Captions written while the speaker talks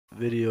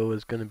video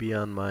is going to be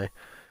on my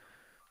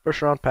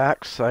first round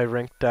packs. I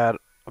ranked at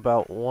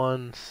about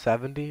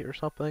 170 or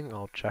something.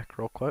 I'll check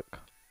real quick.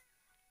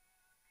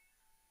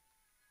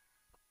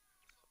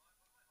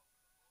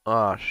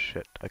 Ah,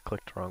 shit. I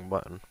clicked the wrong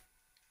button.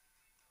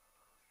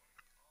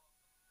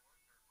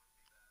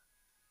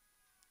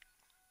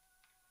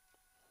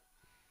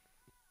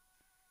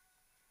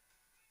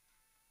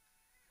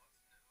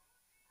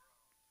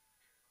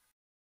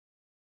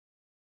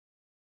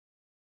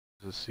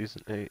 This is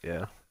season 8,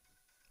 yeah.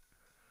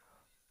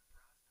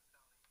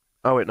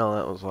 Oh, wait, no,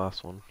 that was the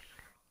last one.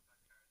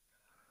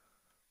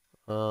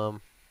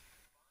 Current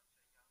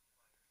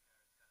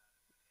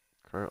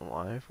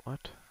live?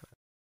 What?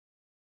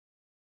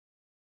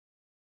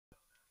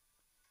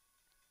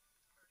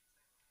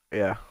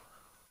 Yeah.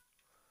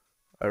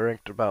 I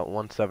ranked about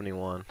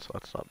 171, so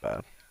that's not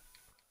bad.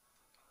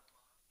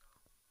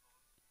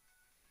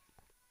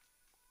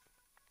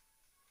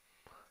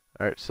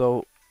 Alright,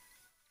 so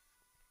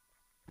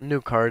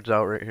new cards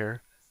out right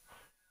here.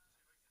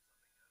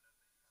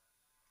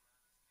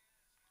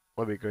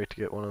 Would be great to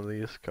get one of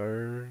these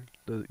cards,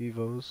 the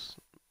Evos.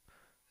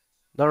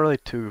 Not really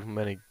too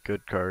many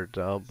good cards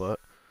out, but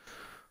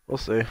we'll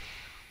see.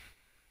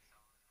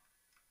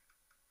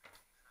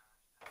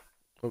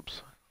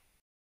 Oops.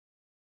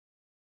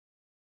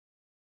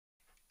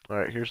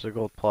 Alright, here's the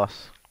gold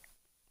plus.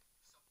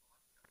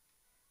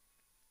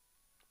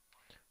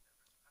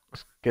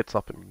 This gets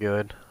up and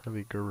good. That'd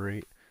be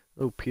great.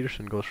 Oh,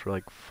 Peterson goes for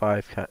like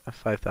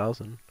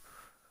 5,000.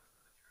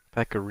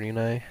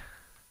 Pecorine,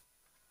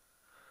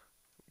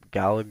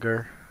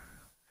 Gallagher,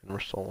 and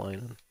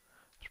Ristolainen.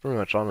 It's pretty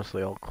much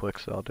honestly all quick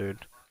sell,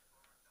 dude.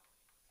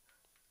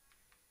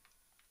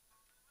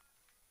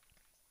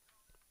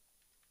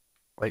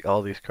 Like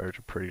all these cards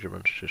are pretty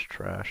much just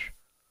trash.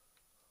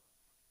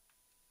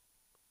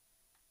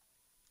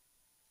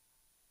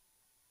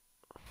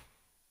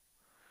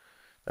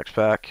 Next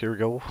pack, here we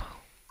go.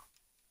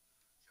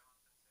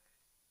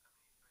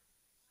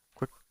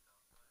 Quick.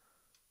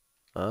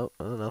 Oh,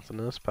 nothing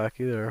in this pack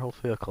either.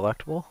 Hopefully a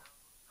collectible.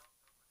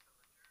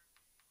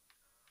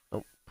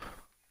 Nope.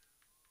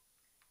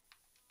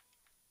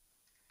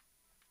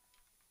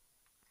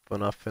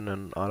 Enough in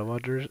an Ottawa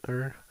jersey,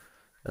 or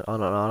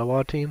on an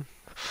Ottawa team?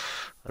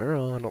 I don't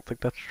know, I don't think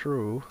that's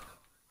true.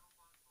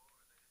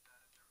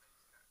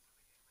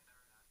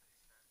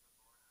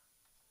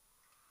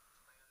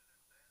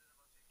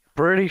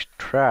 Pretty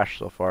trash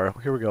so far.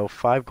 Here we go,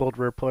 5 gold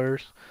rare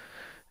players,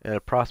 and a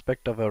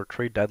prospect of a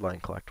trade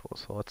deadline collectible.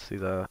 So let's see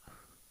that.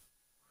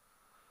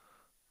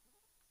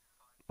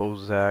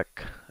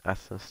 Bozak,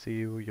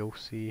 Asensiu,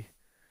 Yossi.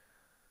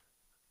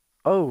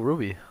 Oh,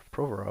 Ruby,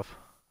 Provorov.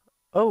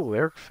 Oh,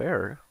 Eric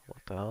Fair. What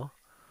the hell?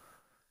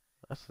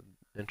 That's an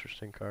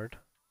interesting card.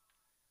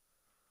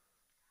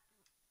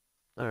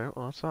 Alright,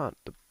 well, that's not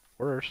the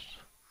worst.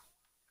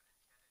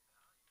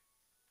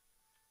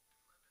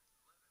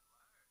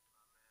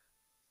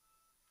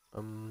 I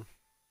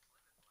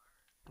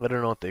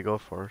don't know what they go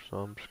for, so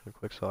I'm just gonna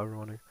quick sell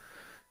everyone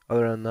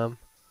other than them.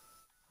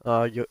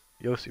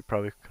 Yossi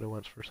probably could have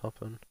went for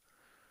something.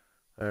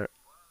 Alright,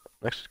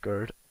 next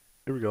card.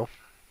 Here we go.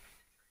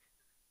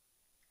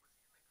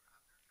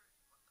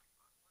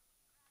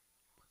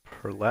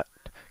 Perlette,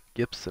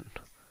 Gibson,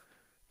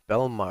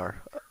 Belmar.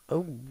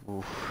 Oh,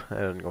 I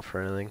didn't go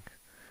for anything.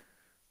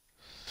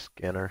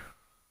 Scanner.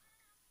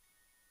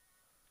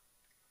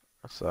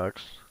 That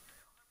sucks.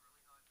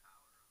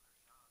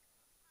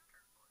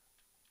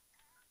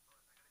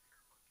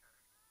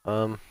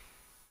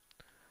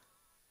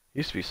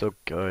 Used to be so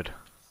good.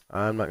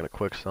 I'm not gonna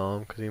quick sell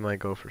him because he might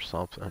go for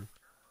something.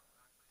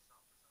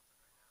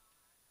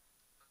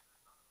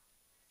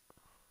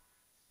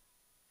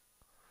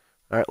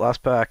 Alright,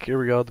 last pack. Here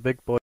we go, the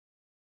big boy.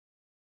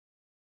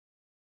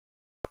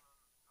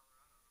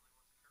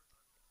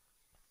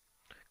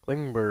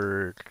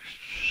 Klingberg,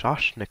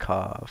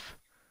 Shoshnikov,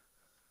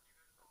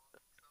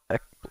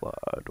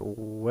 Ekblad,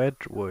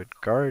 Wedgwood,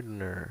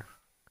 Gardner,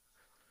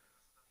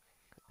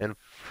 and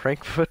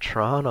Frank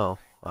Vetrano.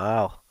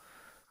 Wow,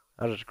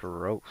 that is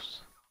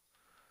gross.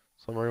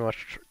 So I'm pretty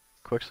much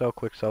quick sell,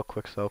 quick sell,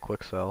 quick sell,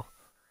 quick sell,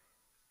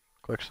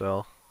 quick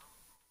sell,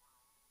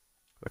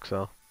 quick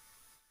sell.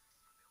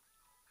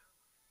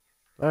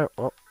 Alright,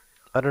 well,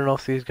 I don't know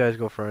if these guys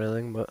go for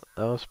anything, but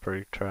that was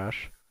pretty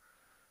trash.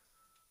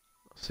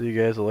 See you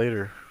guys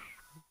later.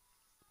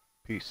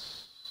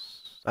 Peace.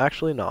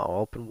 Actually, no,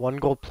 I'll open 1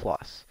 gold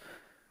plus.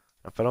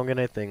 If I don't get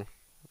anything,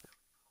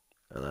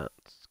 then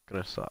that's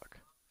gonna suck.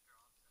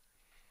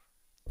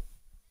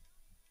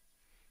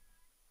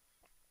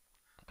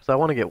 Because I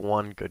want to get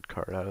one good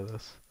card out of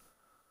this.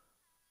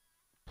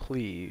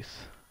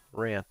 Please.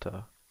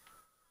 Ranta.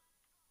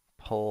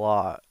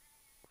 Palat.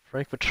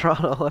 Frank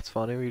Vetrano, that's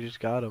funny, we just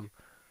got him.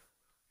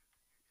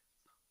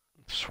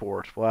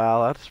 Schwartz,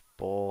 wow, that's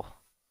bull.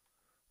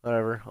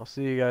 Whatever, I'll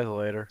see you guys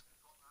later.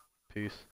 Peace.